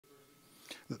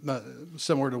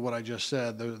Similar to what I just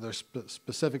said, there's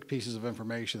specific pieces of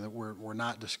information that we're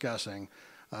not discussing.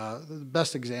 The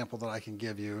best example that I can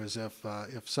give you is if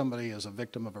somebody is a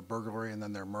victim of a burglary and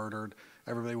then they're murdered,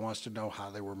 everybody wants to know how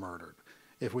they were murdered.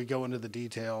 If we go into the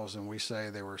details and we say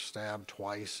they were stabbed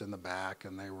twice in the back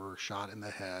and they were shot in the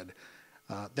head,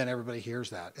 then everybody hears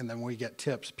that. And then when we get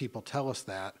tips, people tell us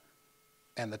that,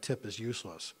 and the tip is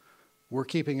useless. We're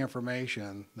keeping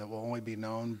information that will only be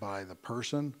known by the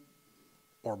person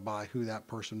or by who that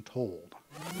person told.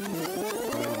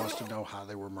 Everybody wants to know how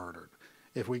they were murdered.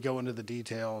 If we go into the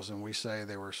details and we say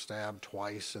they were stabbed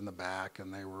twice in the back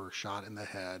and they were shot in the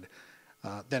head,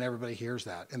 then everybody hears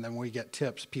that. And then when we get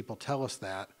tips, people tell us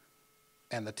that,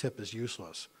 and the tip is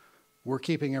useless. We're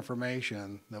keeping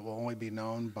information that will only be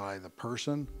known by the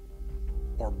person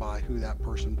or by who that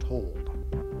person told.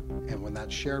 And when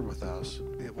that's shared with us,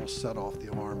 it will set off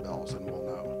the alarm bells and we'll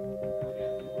know.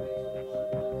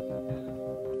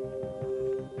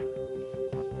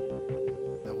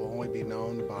 That will only be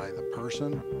known by the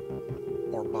person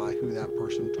or by who that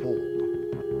person told.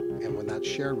 And when that's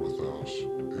shared with us,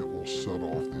 it will set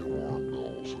off the alarm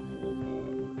bells and we'll know.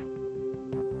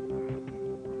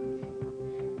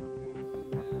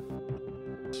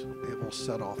 It will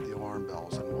set off the alarm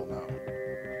bells and we'll know.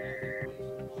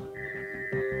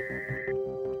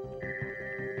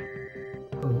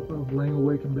 Of laying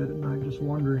awake in bed at night, just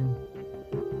wondering.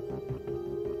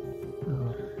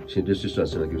 See, this just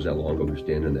doesn't sound like it was that long ago. We were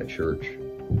standing in that church,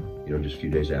 just a few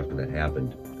days after that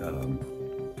happened.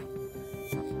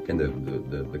 And the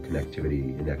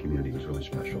connectivity in that community was really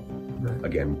special. Right.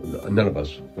 Again, none of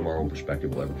us, from our own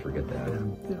perspective, will ever forget that.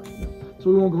 Yeah.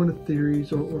 So we won't go into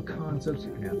theories or concepts.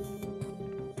 Yeah.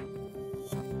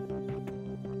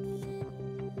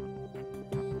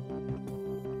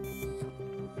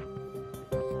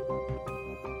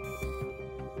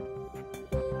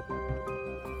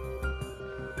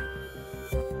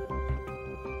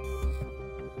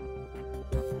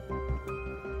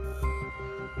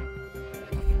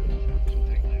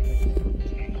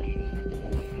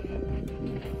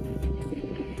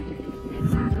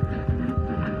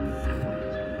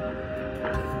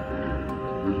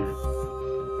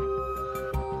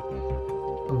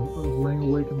 Of laying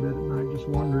awake in bed at night, just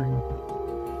wondering.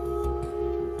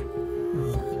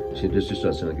 See, this just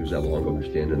doesn't sound like it was that long ago. We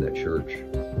were standing in that church,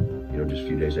 just a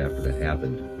few days after that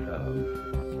happened.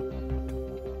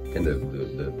 And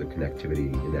the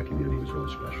connectivity in that community was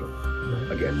really special.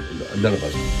 Right. Again, none of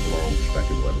us, from our own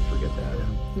perspective, will ever forget that.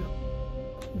 Yeah.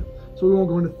 So we won't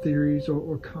go into theories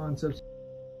or concepts.